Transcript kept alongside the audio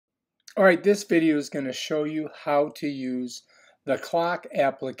All right, this video is going to show you how to use the clock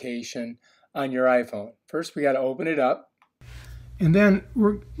application on your iPhone. First, we got to open it up. And then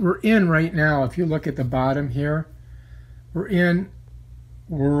we're in right now, if you look at the bottom here, we're in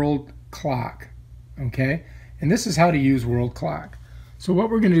World Clock, okay? And this is how to use World Clock. So what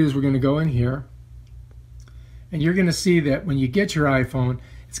we're going to do is we're going to go in here, and you're going to see that when you get your iPhone,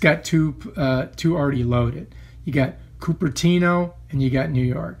 it's got two already loaded. You got Cupertino and you got New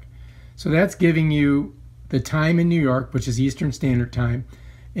York. So that's giving you the time in New York, which is Eastern Standard Time,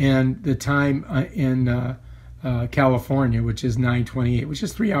 and the time in California, which is 9:28, which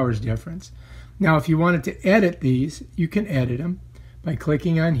is 3 hours difference. Now, if you wanted to edit these, you can edit them by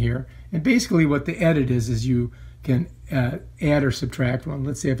clicking on here. And basically what the edit is you can add or subtract one.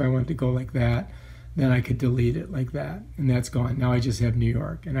 Let's say if I want to go like that, then I could delete it like that, and that's gone. Now I just have New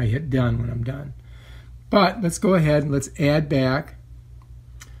York, and I hit done when I'm done. But let's go ahead and let's add back.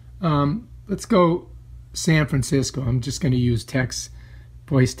 Let's go San Francisco. I'm just going to use text,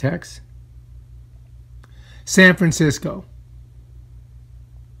 voice text. San Francisco.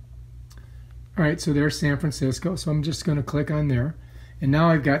 All right, so there's San Francisco. So I'm just going to click on there. And now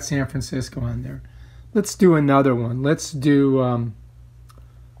I've got San Francisco on there. Let's do another one. Let's do, I'm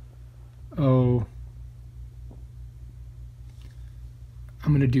going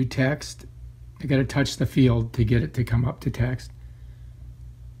to do text. I got to touch the field to get it to come up to text.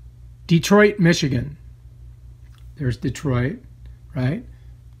 Detroit, Michigan. There's Detroit, right?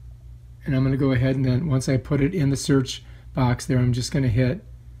 And I'm going to go ahead and then once I put it in the search box there, I'm just going to hit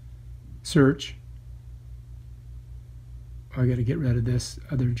search. Oh, I got to get rid of this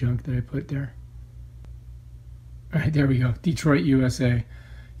other junk that I put there. All right, there we go. Detroit, USA.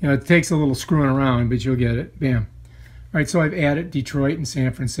 You know, it takes a little screwing around, but you'll get it. Bam. All right, so I've added Detroit and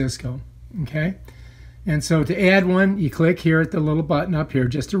San Francisco. Okay. And so to add one, you click here at the little button up here,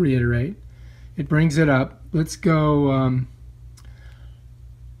 just to reiterate. It brings it up. Let's go,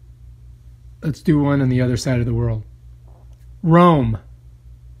 let's do one on the other side of the world. Rome.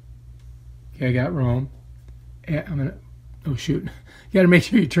 Okay, I got Rome. I'm going to, oh shoot. You got to make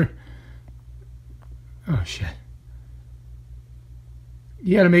sure you turn, oh shit.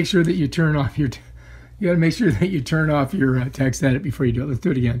 You got to make sure that you turn off your, you got to make sure that you turn off your text edit before you do it. Let's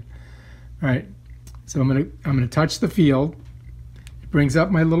do it again. All right. So I'm gonna touch the field. It brings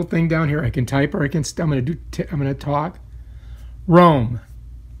up my little thing down here. I can type or I'm gonna talk. Rome.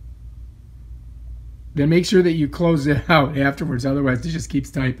 Then make sure that you close it out afterwards. Otherwise, it just keeps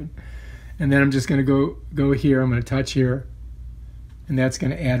typing. And then I'm just gonna go here. I'm gonna touch here, and that's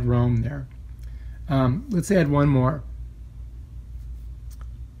gonna add Rome there. Let's add one more.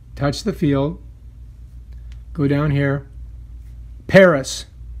 Touch the field. Go down here. Paris.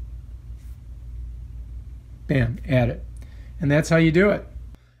 Bam, add it. And that's how you do it.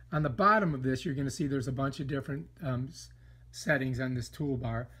 On the bottom of this, you're going to see there's a bunch of different settings on this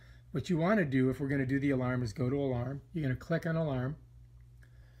toolbar. What you want to do, if we're going to do the alarm, is go to alarm. You're going to click on alarm.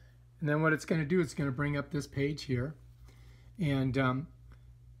 And then what it's going to do, it's going to bring up this page here. And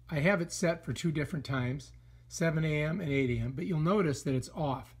I have it set for 2 different times, 7 a.m. and 8 a.m. But you'll notice that it's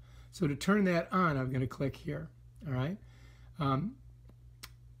off. So to turn that on, I'm going to click here. All right.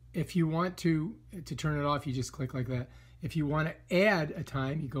 If you want to turn it off, you just click like that. If you want to add a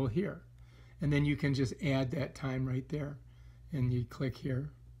time, you go here. And then you can just add that time right there. And you click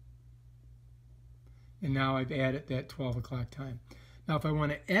here. And now I've added that 12 o'clock time. Now if I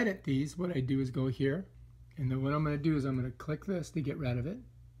want to edit these, what I do is go here. And then what I'm going to do is I'm going to click this to get rid of it.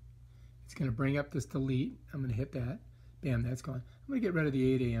 It's going to bring up this delete. I'm going to hit that. Bam, that's gone. I'm going to get rid of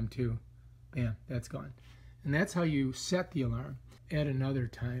the 8 a.m. too. Bam, that's gone. And that's how you set the alarm. Add another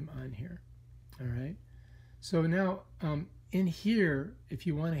time on here. All right. So now in here, if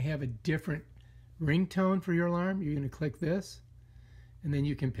you want to have a different ringtone for your alarm, you're going to click this, and then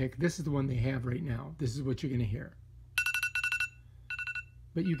you can pick. This is the one they have right now. This is what you're going to hear.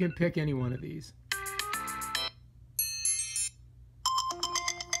 But you can pick any one of these.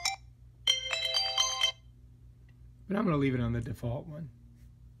 But I'm going to leave it on the default one.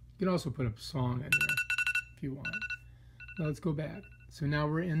 You can also put a song in there if you want. Now let's go back. So now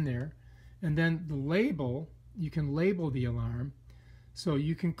we're in there. And then the label, you can label the alarm. So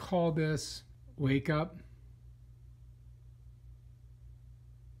you can call this wake up.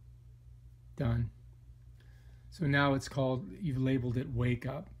 Done. So now it's called, you've labeled it wake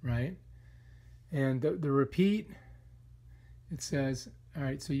up, right? And the repeat, it says, all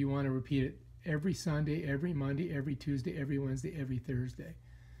right, so you want to repeat it every Sunday, every Monday, every Tuesday, every Wednesday, every Thursday.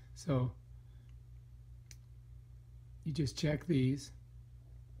 So you just check these,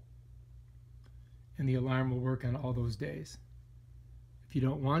 and the alarm will work on all those days. If you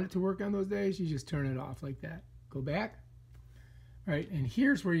don't want it to work on those days, you just turn it off like that. Go back. All right, and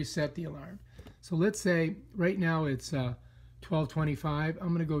here's where you set the alarm. So let's say right now it's 12:25. I'm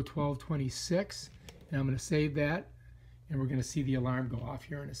going to go 12:26, and I'm going to save that, and we're going to see the alarm go off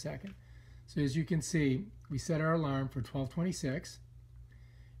here in a second. So as you can see, we set our alarm for 12:26,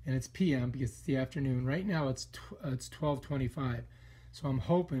 and it's p.m. because it's the afternoon. Right now it's 12:25. So I'm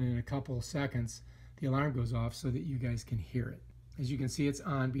hoping in a couple of seconds the alarm goes off so that you guys can hear it. As you can see, it's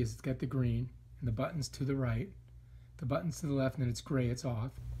on because it's got the green and the buttons to the right. The buttons to the left, and then it's gray, it's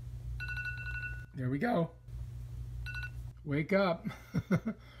off. There we go. Wake up.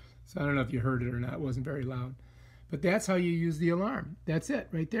 So I don't know if you heard it or not. It wasn't very loud. But that's how you use the alarm. That's it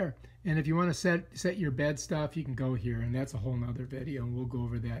right there. And if you want to set your bed stuff, you can go here, and that's a whole nother video, and we'll go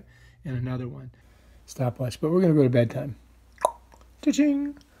over that in another one. Stopwatch. But we're going to go to bedtime.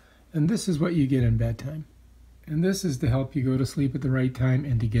 Cha-ching! And this is what you get in bedtime. And this is to help you go to sleep at the right time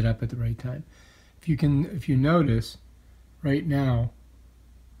and to get up at the right time. If you notice, right now,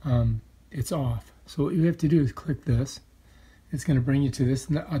 it's off. So what you have to do is click this. It's going to bring you to this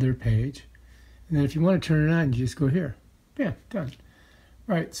other page. And then if you want to turn it on, you just go here. Bam, done.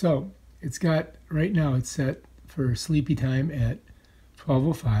 Right, so it's got, right now it's set for sleepy time at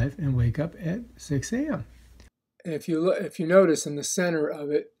 12:05 and wake up at 6 a.m. And if you notice in the center of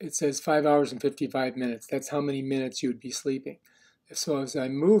it, it says 5 hours and 55 minutes. That's how many minutes you would be sleeping. So as I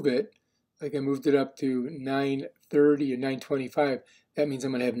move it, like I moved it up to 9:30 or 9:25, that means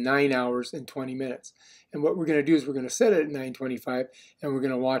I'm going to have 9 hours and 20 minutes. And what we're going to do is we're going to set it at 9:25, and we're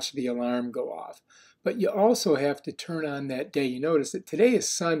going to watch the alarm go off. But you also have to turn on that day. You notice that today is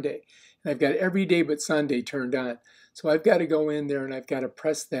Sunday, and I've got every day but Sunday turned on. So I've got to go in there, and I've got to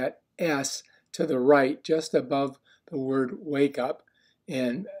press that S to the right, just above the word wake up,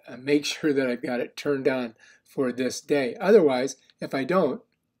 and make sure that I've got it turned on for this day. Otherwise, if I don't,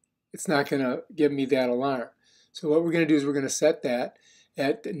 it's not going to give me that alarm. So what we're going to do is we're going to set that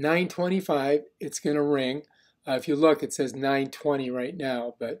at 9:25. It's going to ring. If you look, it says 9:20 right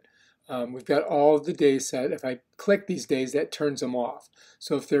now, but we've got all of the days set. If I click these days, that turns them off.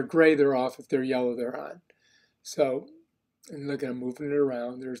 So if they're gray, they're off. If they're yellow, they're on. So, and look, I'm moving it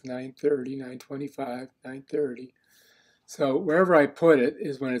around. There's 9:30, 9:25, 9:30. So wherever I put it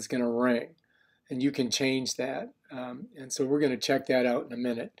is when it's going to ring, and you can change that. And so we're going to check that out in a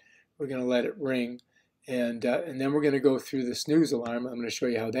minute. We're going to let it ring, and then we're going to go through the snooze alarm. I'm going to show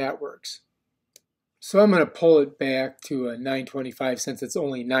you how that works. So I'm going to pull it back to 9:25 since it's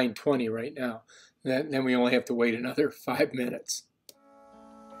only 9:20 right now. Then we only have to wait another 5 minutes.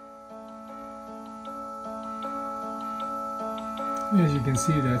 As you can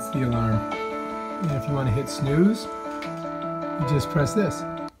see, that's the alarm. And if you want to hit snooze, you just press this.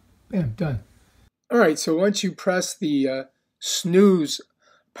 Bam, done. All right, so once you press the snooze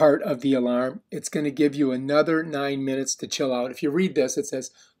part of the alarm, it's going to give you another 9 minutes to chill out. If you read this, it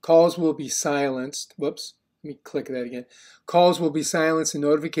says calls will be silenced. Whoops, let me click that again. Calls will be silenced and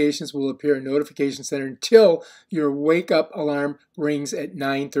notifications will appear in Notification Center until your wake up alarm rings at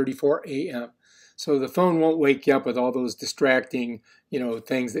 9:34 a.m. So the phone won't wake you up with all those distracting,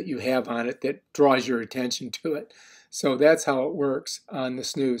 things that you have on it that draws your attention to it. So that's how it works on the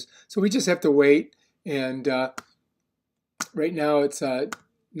snooze. So we just have to wait, and right now it's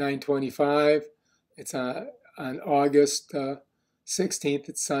 9:25. It's on August 16th.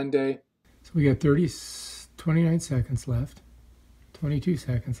 It's Sunday. So we got 29 seconds left, 22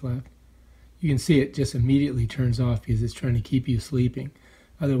 seconds left. You can see it just immediately turns off because it's trying to keep you sleeping.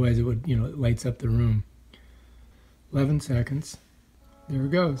 Otherwise it would, it lights up the room. 11 seconds. There it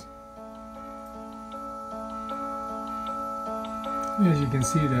goes. As you can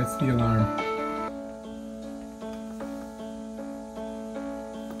see, that's the alarm.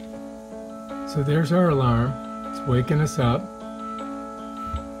 So there's our alarm. It's waking us up.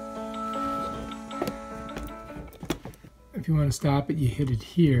 If you want to stop it, you hit it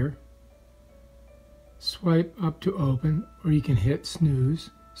here. Swipe up to open, or you can hit snooze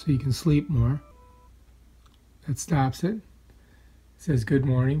so you can sleep more. That stops it. It says good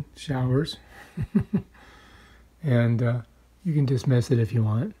morning, showers. And you can dismiss it if you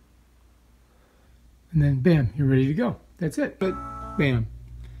want. And then bam, you're ready to go. That's it. But bam.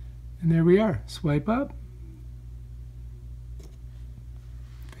 And there we are. Swipe up.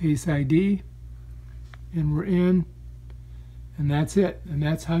 Face ID. And we're in. And that's it. And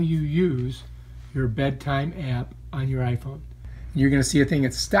that's how you use your bedtime app on your iPhone. You're going to see a thing,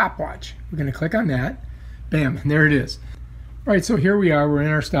 it's Stopwatch. We're going to click on that. Bam, and there it is. All right, so here we are. We're in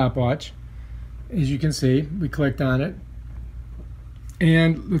our Stopwatch. As you can see, we clicked on it.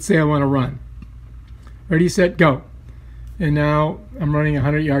 And let's say I want to run. Ready, set, go. And now I'm running a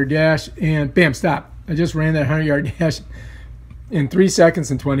 100-yard dash, and bam, stop. I just ran that 100-yard dash in 3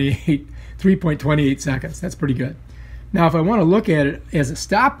 seconds and 3.28 seconds. That's pretty good. Now, if I want to look at it as a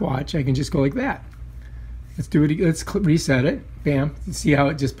stopwatch, I can just go like that. Let's do it. Let's reset it. Bam. See how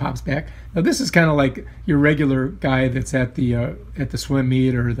it just pops back. Now, this is kind of like your regular guy that's at the swim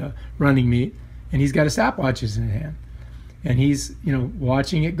meet or the running meet, and he's got a stopwatch in his hand, and he's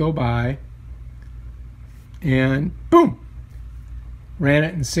watching it go by, and boom, ran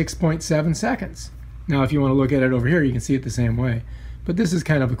it in 6.7 seconds. Now, if you want to look at it over here, you can see it the same way. But this is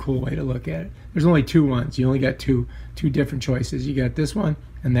kind of a cool way to look at it. There's only two ones. You only got two different choices. You got this one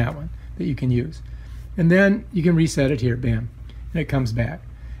and that one that you can use. And then you can reset it here, bam, and it comes back.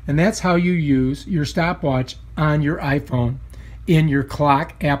 And that's how you use your stopwatch on your iPhone in your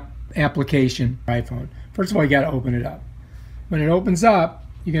clock application iPhone. First of all, you got to open it up. When it opens up,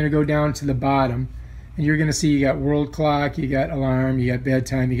 you're going to go down to the bottom, and you're going to see you got world clock, you got alarm, you got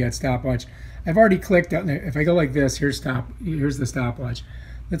bedtime, you got stopwatch. I've already clicked on there. If I go like this, here's the stopwatch.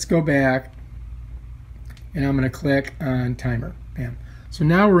 Let's go back, and I'm going to click on timer. Bam. So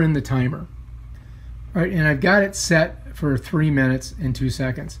now we're in the timer. All right, and I've got it set for 3 minutes and 2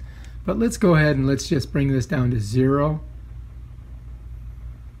 seconds. But let's go ahead and let's just bring this down to 0.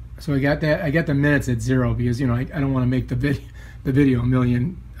 So I got that. I got the minutes at 0 because I don't want to make the video a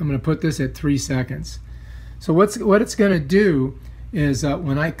million. I'm going to put this at 3 seconds. So what it's going to do is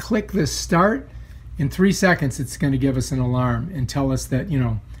when I click this start, in 3 seconds it's going to give us an alarm and tell us that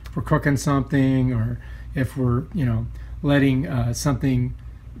if we're cooking something, or if we're letting something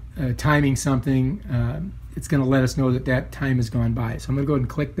timing something, it's going to let us know that that time has gone by. So I'm going to go ahead and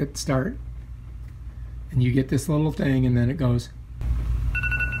click that start, and you get this little thing, and then it goes.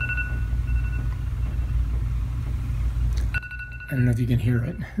 I don't know if you can hear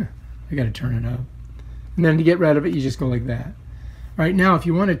it. I got to turn it up. And then to get rid of it, you just go like that. All right, now if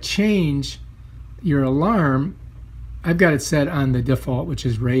you want to change your alarm, I've got it set on the default, which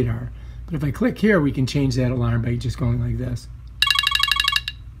is radar. But if I click here, we can change that alarm by just going like this.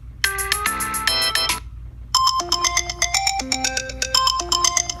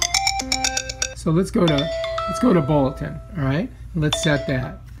 So let's go to bulletin. All right, and let's set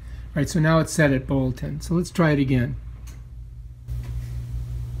that. All right, so now it's set at bulletin. So let's try it again.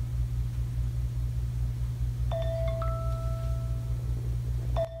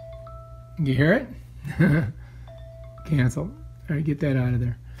 You hear it? Cancel. All right, get that out of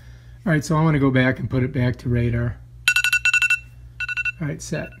there. All right, so I want to go back and put it back to radar. All right,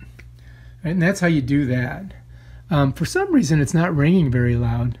 set. All right, and that's how you do that. For some reason, it's not ringing very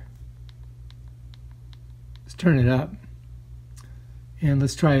loud. Let's turn it up. And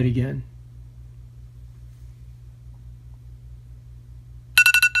let's try it again.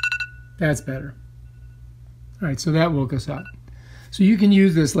 That's better. All right, so that woke us up. So you can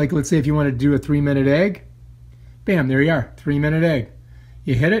use this, like let's say if you want to do a 3-minute egg, bam, there you are, 3-minute egg.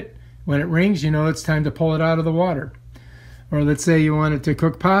 You hit it, when it rings, it's time to pull it out of the water. Or let's say you wanted to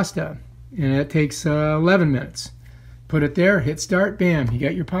cook pasta, and it takes 11 minutes. Put it there, hit start, bam, you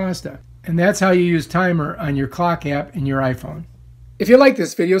got your pasta. And that's how you use timer on your clock app in your iPhone. If you like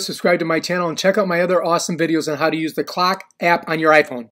this video, subscribe to my channel and check out my other awesome videos on how to use the clock app on your iPhone.